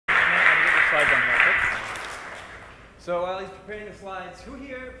slides on here. Oops. So while he's preparing the slides, who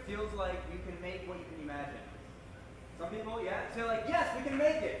here feels like you can make what you can imagine? Some people, yeah? So like, yes, we can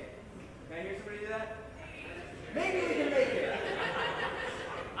make it. Can I hear somebody do that? Maybe we can make it.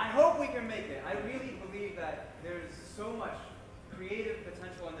 I hope we can make it. I really believe that there's so much creative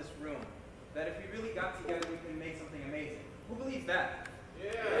potential in this room that if we really got together, we can make something amazing. Who believes that?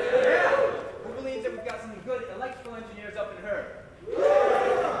 Yeah. Who believes that we've got some good electrical engineers up in here?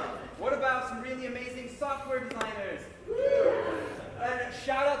 What about some really amazing software designers? And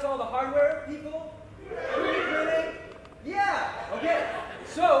shout out to all the hardware people. 3D printing? Yeah. Okay.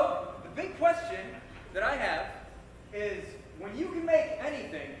 So the big question that I have is, when you can make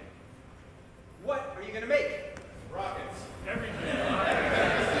anything, what are you going to make? Rockets. Everything.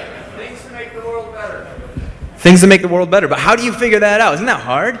 Things to make the world better. Things to make the world better. But how do you figure that out? Isn't that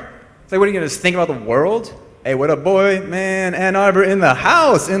hard? It's like, what are you going to think about the world? Hey, what up, boy? Man, Ann Arbor in the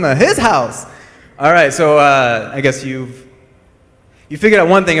house, his house. All right, so I guess you figured out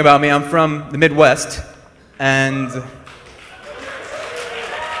one thing about me. I'm from the Midwest, and no,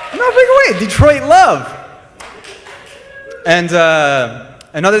 big away, Detroit love. And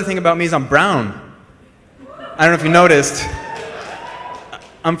another thing about me is I'm brown. I don't know if you noticed.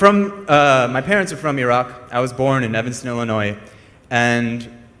 I'm from, my parents are from Iraq. I was born in Evanston, Illinois, and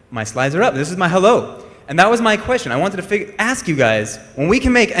my slides are up. This is my hello. And that was my question. I wanted to ask you guys, when we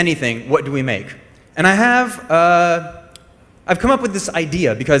can make anything, what do we make? And I've come up with this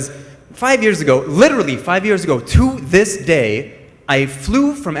idea because 5 years ago, literally 5 years ago to this day, I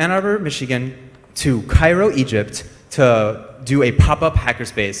flew from Ann Arbor, Michigan to Cairo, Egypt to do a pop-up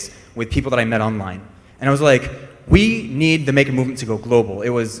hackerspace with people that I met online. And I was like, we need the maker movement to go global. It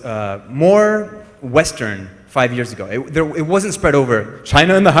was more Western 5 years ago. It wasn't spread over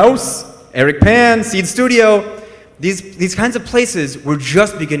China in the house, Eric Pan, Seed Studio. These kinds of places were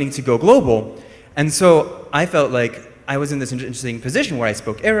just beginning to go global. And so I felt like I was in this interesting position where I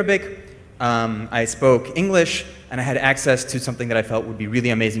spoke Arabic, I spoke English, and I had access to something that I felt would be really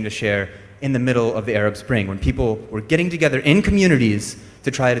amazing to share in the middle of the Arab Spring, when people were getting together in communities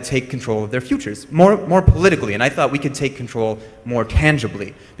to try to take control of their futures, more politically. And I thought we could take control more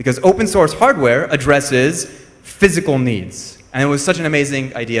tangibly, because open source hardware addresses physical needs. And it was such an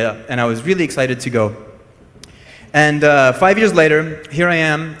amazing idea, and I was really excited to go. And 5 years later, here I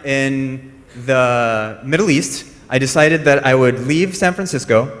am in the Middle East. I decided that I would leave San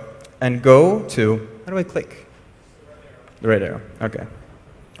Francisco and go to, how do I click? The right arrow, okay.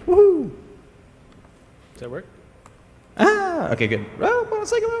 Woohoo! Does that work? Ah, okay, good. Oh, one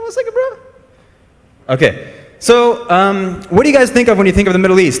second, bro. Okay, so what do you guys think of when you think of the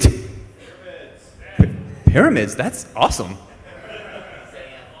Middle East? Pyramids, that's awesome.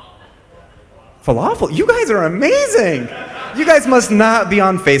 Falafel, you guys are amazing. You guys must not be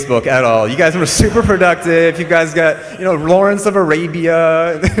on Facebook at all. You guys are super productive. You guys got, Lawrence of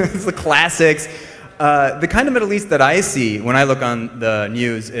Arabia, it's the classics. The kind of Middle East that I see when I look on the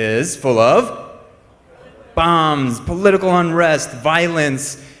news is full of bombs, political unrest,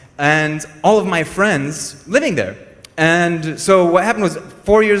 violence, and all of my friends living there. And so what happened was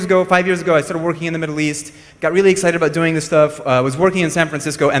 5 years ago, I started working in the Middle East, got really excited about doing this stuff, was working in San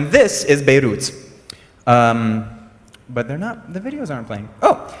Francisco, and this is Beirut. But they're not, the videos aren't playing.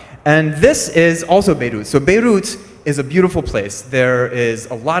 Oh, and this is also Beirut. So Beirut is a beautiful place. There is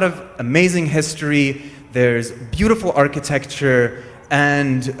a lot of amazing history, there's beautiful architecture,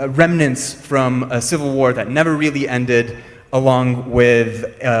 and remnants from a civil war that never really ended, along with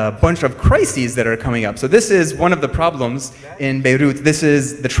a bunch of crises that are coming up. So this is one of the problems in Beirut. This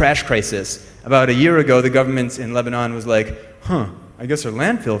is the trash crisis. About a year ago, the government in Lebanon was like, I guess our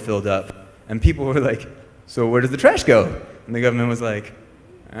landfill filled up. And people were like, so where does the trash go? And the government was like,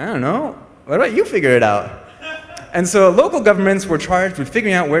 I don't know. What about you figure it out? And so local governments were charged with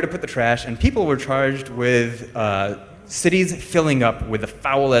figuring out where to put the trash, and people were charged with cities filling up with the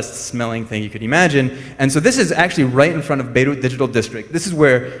foulest smelling thing you could imagine. And so this is actually right in front of Beirut Digital District. This is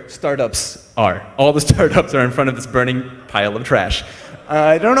where startups are. All the startups are in front of this burning pile of trash.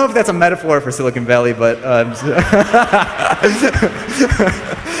 I don't know if that's a metaphor for Silicon Valley, but I'm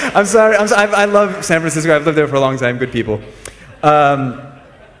sorry. I love San Francisco. I've lived there for a long time. Good people.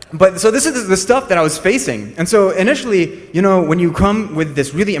 But so this is the stuff that I was facing. And so initially, when you come with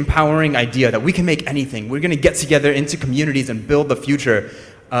this really empowering idea that we can make anything, we're going to get together into communities and build the future,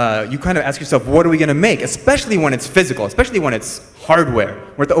 you kind of ask yourself, what are we going to make? Especially when it's physical, especially when it's hardware.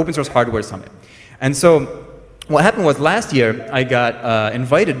 We're at the Open Source Hardware Summit. And so what happened was last year, I got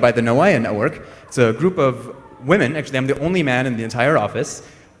invited by the Nawaya Network. It's a group of women, actually I'm the only man in the entire office,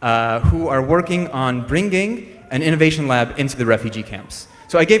 who are working on bringing an innovation lab into the refugee camps.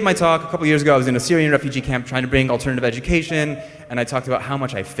 So I gave my talk a couple years ago. I was in a Syrian refugee camp trying to bring alternative education, and I talked about how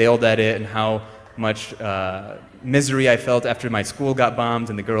much I failed at it and how much misery I felt after my school got bombed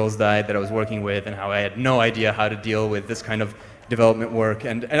and the girls died that I was working with, and how I had no idea how to deal with this kind of development work,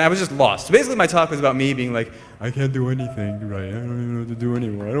 and I was just lost. So basically my talk was about me being like, I can't do anything right, I don't even know what to do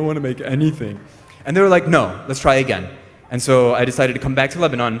anymore, I don't want to make anything. And they were like, no, let's try again. And so I decided to come back to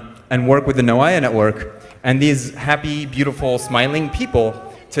Lebanon and work with the Noaya Network and these happy, beautiful, smiling people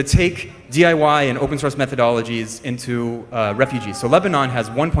to take DIY and open source methodologies into refugees. So Lebanon has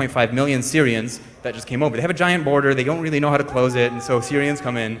 1.5 million Syrians that just came over. They have a giant border, they don't really know how to close it, and so Syrians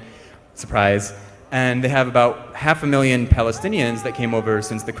come in, surprise, and they have about 500,000 Palestinians that came over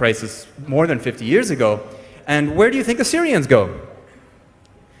since the crisis more than 50 years ago. And where do you think the Syrians go?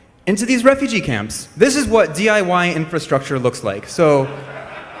 Into these refugee camps. This is what DIY infrastructure looks like. So,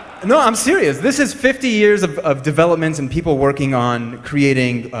 no, I'm serious. This is 50 years of developments and people working on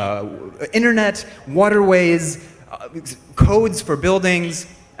creating internet, waterways, codes for buildings.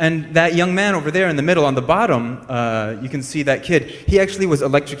 And that young man over there in the middle on the bottom, you can see that kid. He actually was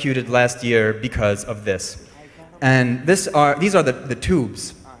electrocuted last year because of this. And these are the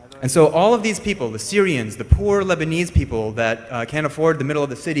tubes. And so all of these people, the Syrians, the poor Lebanese people that can't afford the middle of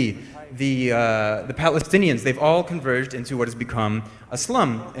the city, the Palestinians, they've all converged into what has become a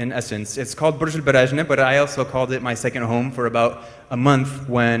slum, in essence. It's called Burj al-Barajna, but I also called it my second home for about a month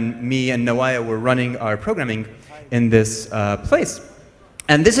when me and Noaya were running our programming in this place.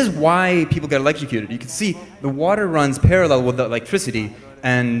 And this is why people get electrocuted. You can see the water runs parallel with the electricity,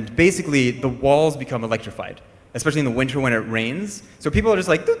 and basically the walls become electrified, especially in the winter when it rains. So people are just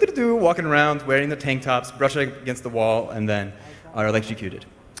like doo-doo-doo, walking around, wearing the tank tops, brushing against the wall, and then are electrocuted,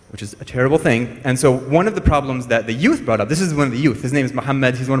 which is a terrible thing. And so one of the problems that the youth brought up, this is one of the youth, his name is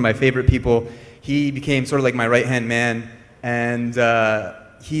Mohammed, he's one of my favorite people. He became sort of like my right-hand man, and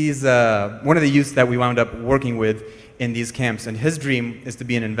he's one of the youths that we wound up working with in these camps, and his dream is to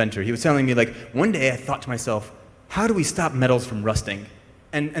be an inventor. He was telling me, like, one day I thought to myself, how do we stop metals from rusting?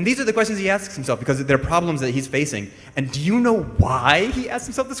 And these are the questions he asks himself because they're problems that he's facing. And do you know why he asked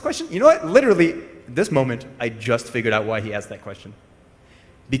himself this question? You know what? Literally, at this moment, I just figured out why he asked that question.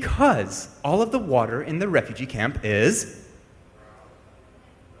 Because all of the water in the refugee camp is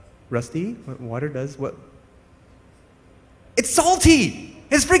rusty. What water does what? It's salty!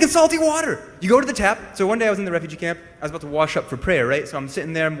 It's freaking salty water! You go to the tap. So one day I was in the refugee camp. I was about to wash up for prayer, right? So I'm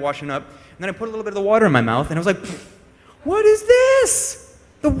sitting there, I'm washing up. And then I put a little bit of the water in my mouth, and I was like, what is this?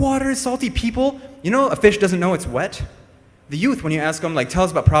 The water is salty. People, you know, a fish doesn't know it's wet. The youth, when you ask them, like, tell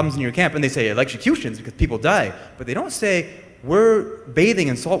us about problems in your camp, and they say electrocutions because people die. But they don't say, we're bathing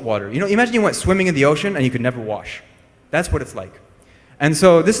in salt water. You know, imagine you went swimming in the ocean and you could never wash. That's what it's like. And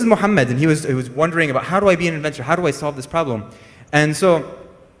so this is Mohammed, and he was wondering about how do I be an inventor? How do I solve this problem? And so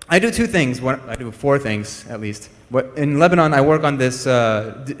I do two things. I do four things, at least. In Lebanon, I work on this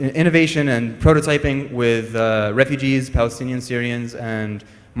innovation and prototyping with refugees, Palestinians, Syrians, and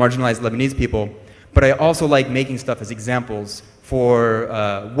marginalized Lebanese people. But I also like making stuff as examples for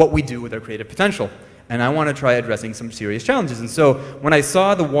what we do with our creative potential. And I want to try addressing some serious challenges. And so when I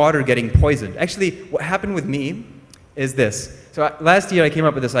saw the water getting poisoned, actually what happened with me is this. So last year I came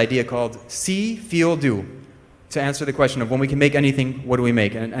up with this idea called See, Feel, Do, to answer the question of when we can make anything, what do we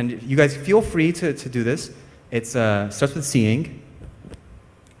make? And you guys feel free to do this. It starts with seeing.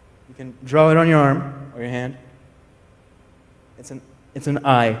 You can draw it on your arm or your hand. It's an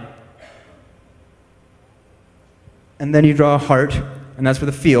eye. And then you draw a heart, and that's for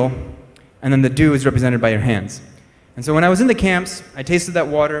the feel. And then the do is represented by your hands. And so when I was in the camps, I tasted that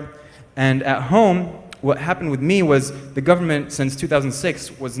water, and at home, what happened with me was the government, since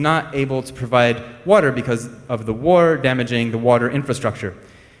 2006, was not able to provide water because of the war damaging the water infrastructure.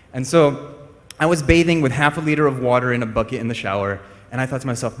 And so I was bathing with half a liter of water in a bucket in the shower, and I thought to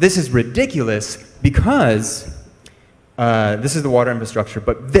myself, this is ridiculous because this is the water infrastructure,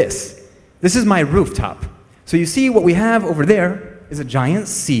 but this is my rooftop. So you see what we have over there is a giant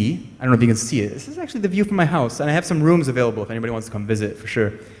sea. I don't know if you can see it. This is actually the view from my house, and I have some rooms available if anybody wants to come visit, for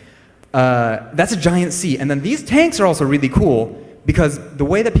sure. That's a giant sea. And then these tanks are also really cool because the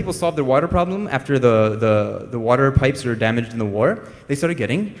way that people solved their water problem after the water pipes were damaged in the war, they started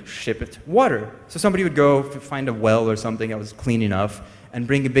getting shipped water. So somebody would go find a well or something that was clean enough and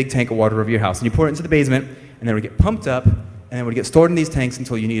bring a big tank of water over your house. And you pour it into the basement, and then it would get pumped up, and then it would get stored in these tanks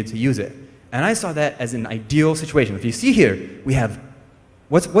until you needed to use it. And I saw that as an ideal situation. If you see here, we have,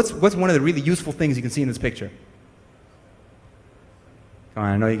 what's one of the really useful things you can see in this picture? Come on,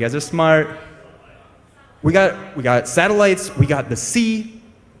 I know you guys are smart. We got satellites, we got the sea.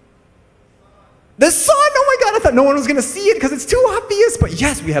 The sun, oh my God, thought no one was gonna see it because it's too obvious, but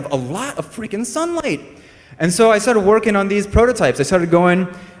yes, we have a lot of freaking sunlight. And so I started working on these prototypes. I started going,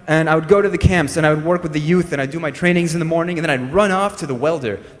 and I would go to the camps, and I would work with the youth, and I'd do my trainings in the morning, and then I'd run off to the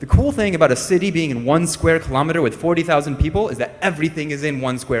welder. The cool thing about a city being in 1 square kilometer with 40,000 people is that everything is in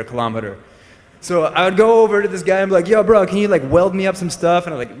 1 square kilometer. So I would go over to this guy and be like, yo, bro, can you like weld me up some stuff?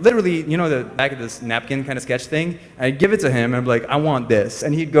 And I'd like, literally, you know, the back of this napkin kind of sketch thing? I'd give it to him, and I'd be like, I want this.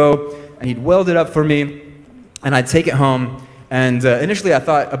 And he'd go, and he'd weld it up for me, and I'd take it home. And initially I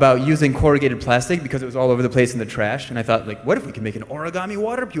thought about using corrugated plastic because it was all over the place in the trash. And I thought, like, what if we could make an origami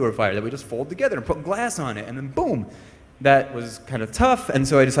water purifier that we just fold together and put glass on it? And then boom. That was kind of tough. And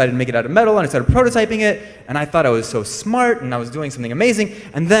so I decided to make it out of metal, and I started prototyping it. And I thought I was so smart, and I was doing something amazing.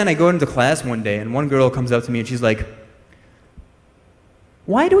 And then I go into class one day, and one girl comes up to me, and she's like,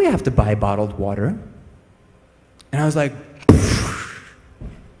 why do we have to buy bottled water? And I was like,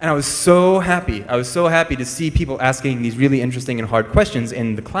 and I was so happy. I was so happy to see people asking these really interesting and hard questions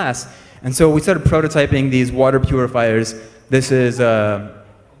in the class. And so we started prototyping these water purifiers. This is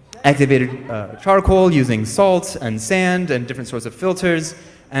activated charcoal using salt and sand and different sorts of filters.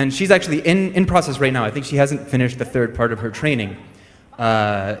 And she's actually in process right now. I think she hasn't finished the third part of her training,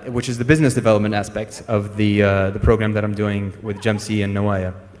 which is the business development aspect of the program that I'm doing with Gemsi and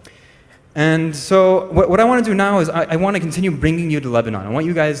Nawaya. And so what I want to do now is I want to continue bringing you to Lebanon. I want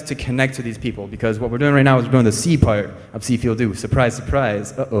you guys to connect to these people, because what we're doing right now is we're doing the C part of See, Feel, Do. Surprise,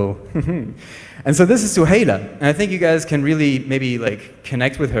 surprise. Uh-oh. And so this is Suhaila. And I think you guys can really maybe like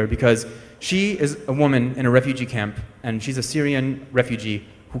connect with her, because she is a woman in a refugee camp, and she's a Syrian refugee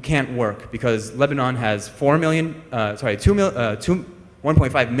who can't work because Lebanon has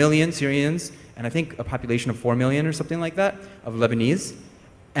 1.5 million Syrians, and I think a population of 4 million or something like that of Lebanese.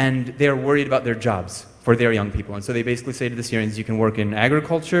 And they're worried about their jobs for their young people. And so they basically say to the Syrians, you can work in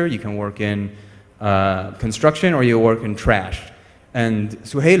agriculture, you can work in construction, or you work in trash. And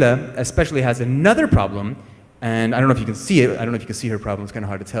Suhaila especially has another problem, and I don't know if you can see it, I don't know if you can see her problem, it's kind of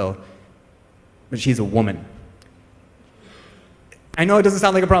hard to tell, but she's a woman. I know it doesn't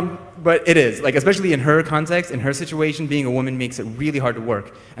sound like a problem, but it is. Like, especially in her context, in her situation, being a woman makes it really hard to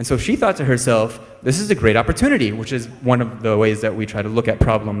work. And so she thought to herself, this is a great opportunity, which is one of the ways that we try to look at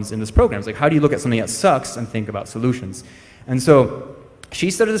problems in this program. It's like, how do you look at something that sucks and think about solutions? And so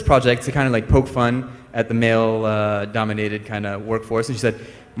she started this project to kind of like poke fun at the male-dominated kind of workforce. And she said,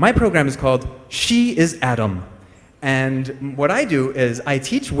 my program is called She is Adam. And what I do is I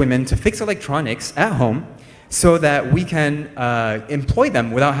teach women to fix electronics at home, so that we can employ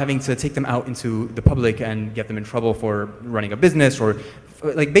them without having to take them out into the public and get them in trouble for running a business, or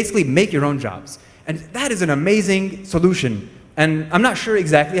like basically make your own jobs. And that is an amazing solution. And I'm not sure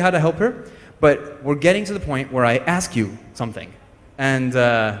exactly how to help her, but we're getting to the point where I ask you something. And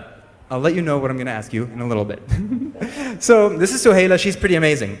I'll let you know what I'm going to ask you in a little bit. So this is Suhaila. She's pretty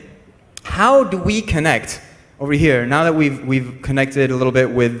amazing. How do we connect over here, now that we've connected a little bit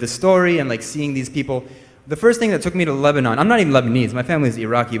with the story and like seeing these people? The first thing that took me to Lebanon, I'm not even Lebanese, my family is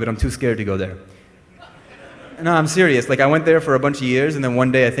Iraqi, but I'm too scared to go there. No, I'm serious. Like, I went there for a bunch of years, and then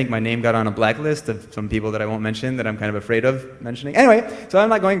one day I think my name got on a blacklist of some people that I won't mention, that I'm kind of afraid of mentioning. Anyway, so I'm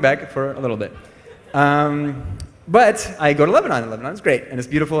not going back for a little bit. But I go to Lebanon, and Lebanon's great, and it's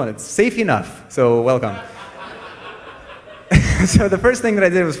beautiful, and it's safe enough, so welcome. So the first thing that I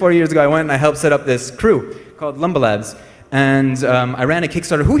did was 4 years ago, I went and I helped set up this crew called Lumba Labs, and I ran a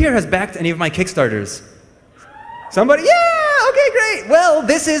Kickstarter. Who here has backed any of my Kickstarters? Somebody? Yeah! Okay, great! Well,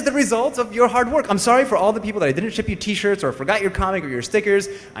 this is the result of your hard work. I'm sorry for all the people that I didn't ship you t-shirts or forgot your comic or your stickers.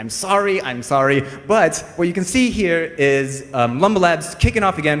 I'm sorry. But what you can see here is Lumba Labs kicking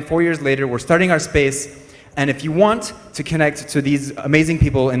off again 4 years later. We're starting our space. And if you want to connect to these amazing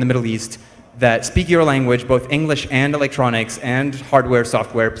people in the Middle East that speak your language, both English and electronics and hardware,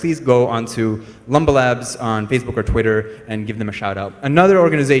 software, please go onto Lumba Labs on Facebook or Twitter and give them a shout out. Another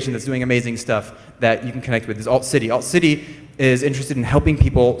organization that's doing amazing stuff that you can connect with is Alt City. Alt City is interested in helping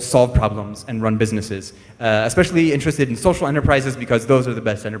people solve problems and run businesses, especially interested in social enterprises, because those are the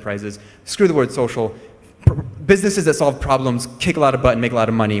best enterprises. Screw the word social. Businesses that solve problems kick a lot of butt and make a lot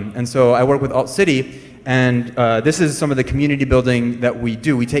of money. And so I work with Alt City. And this is some of the community building that we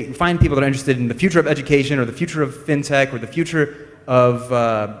do. We find people that are interested in the future of education, or the future of fintech, or the future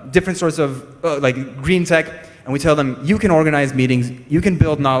of different sorts of like green tech, and we tell them, you can organize meetings, you can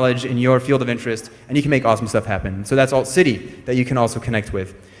build knowledge in your field of interest, and you can make awesome stuff happen. So that's Alt City that you can also connect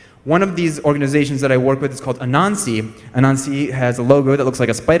with. One of these organizations that I work with is called Anansi. Anansi has a logo that looks like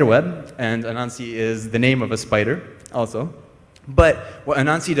a spider web, and Anansi is the name of a spider also. But what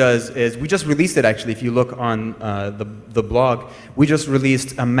Anansi does is, we just released it actually, if you look on the blog, we just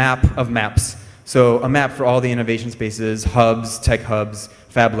released a map of maps. So a map for all the innovation spaces, hubs, tech hubs,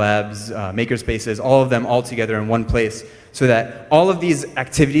 fab labs, maker spaces, all of them all together in one place, so that all of these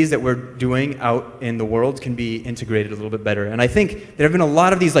activities that we're doing out in the world can be integrated a little bit better. And I think there have been a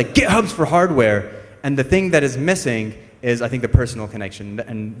lot of these like GitHubs for hardware, and the thing that is missing is, I think, the personal connection.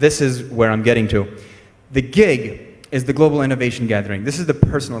 And this is where I'm getting to. The gig is the global innovation gathering. This is the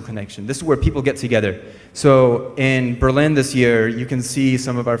personal connection. This is where people get together. So in Berlin this year, you can see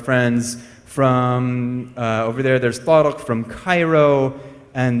some of our friends from over there. There's Tariq from Cairo,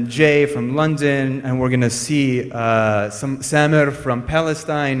 and Jay from London, and we're going to see some Samir from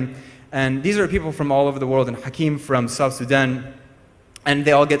Palestine. And these are people from all over the world, and Hakim from South Sudan. And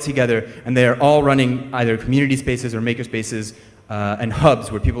they all get together, and they're all running either community spaces or maker spaces and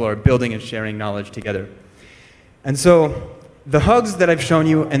hubs where people are building and sharing knowledge together. And so the hugs that I've shown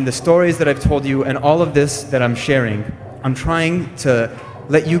you and the stories that I've told you and all of this that I'm sharing, I'm trying to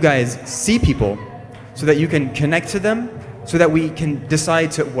let you guys see people so that you can connect to them, so that we can decide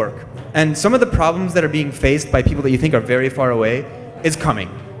to work. And some of the problems that are being faced by people that you think are very far away is coming.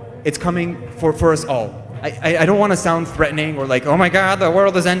 It's coming for us all. I don't want to sound threatening or like, oh my God, the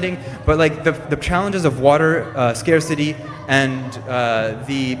world is ending, but like the challenges of water scarcity and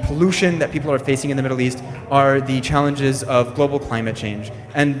the pollution that people are facing in the Middle East are the challenges of global climate change.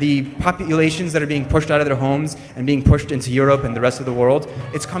 And the populations that are being pushed out of their homes and being pushed into Europe and the rest of the world,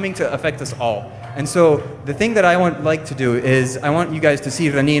 it's coming to affect us all. And so the thing that I like to do is I want you guys to see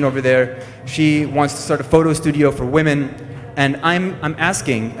Raneen over there. She wants to start a photo studio for women. And I'm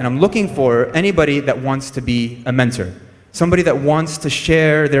asking and I'm looking for anybody that wants to be a mentor. Somebody that wants to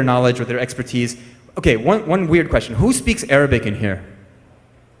share their knowledge or their expertise. Okay, one weird question. Who speaks Arabic in here?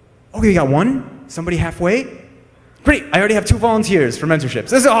 Okay, you got one? Somebody halfway? Great, I already have 2 volunteers for mentorships.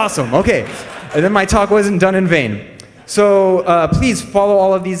 This is awesome, okay. And then my talk wasn't done in vain. So please follow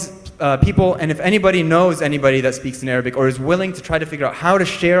all of these people, and if anybody knows anybody that speaks in Arabic or is willing to try to figure out how to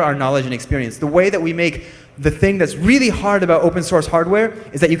share our knowledge and experience, the way that we make the thing that's really hard about open source hardware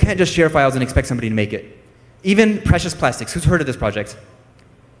is that you can't just share files and expect somebody to make it. Even precious plastics, who's heard of this project?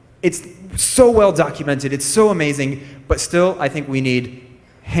 It's so well documented, it's so amazing, but still I think we need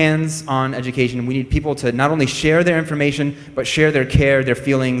hands-on education. We need people to not only share their information, but share their care, their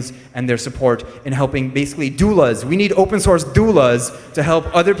feelings, and their support in helping basically doulas. We need open source doulas to help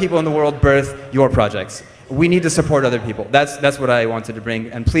other people in the world birth your projects. We need to support other people. That's what I wanted to bring.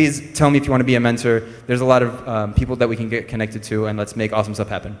 And please tell me if you want to be a mentor. There's a lot of people that we can get connected to, and let's make awesome stuff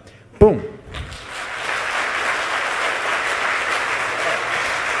happen. Boom.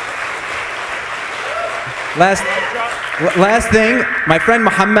 Last thing, my friend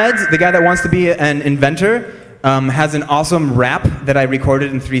Mohammed, the guy that wants to be an inventor, has an awesome rap that I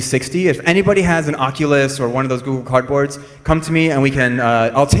recorded in 360. If anybody has an Oculus or one of those Google Cardboards, come to me and we can,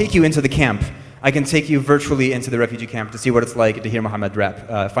 I'll take you into the camp. I can take you virtually into the refugee camp to see what it's like to hear Mohammed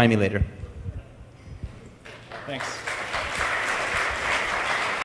rap. Find me later. Thanks.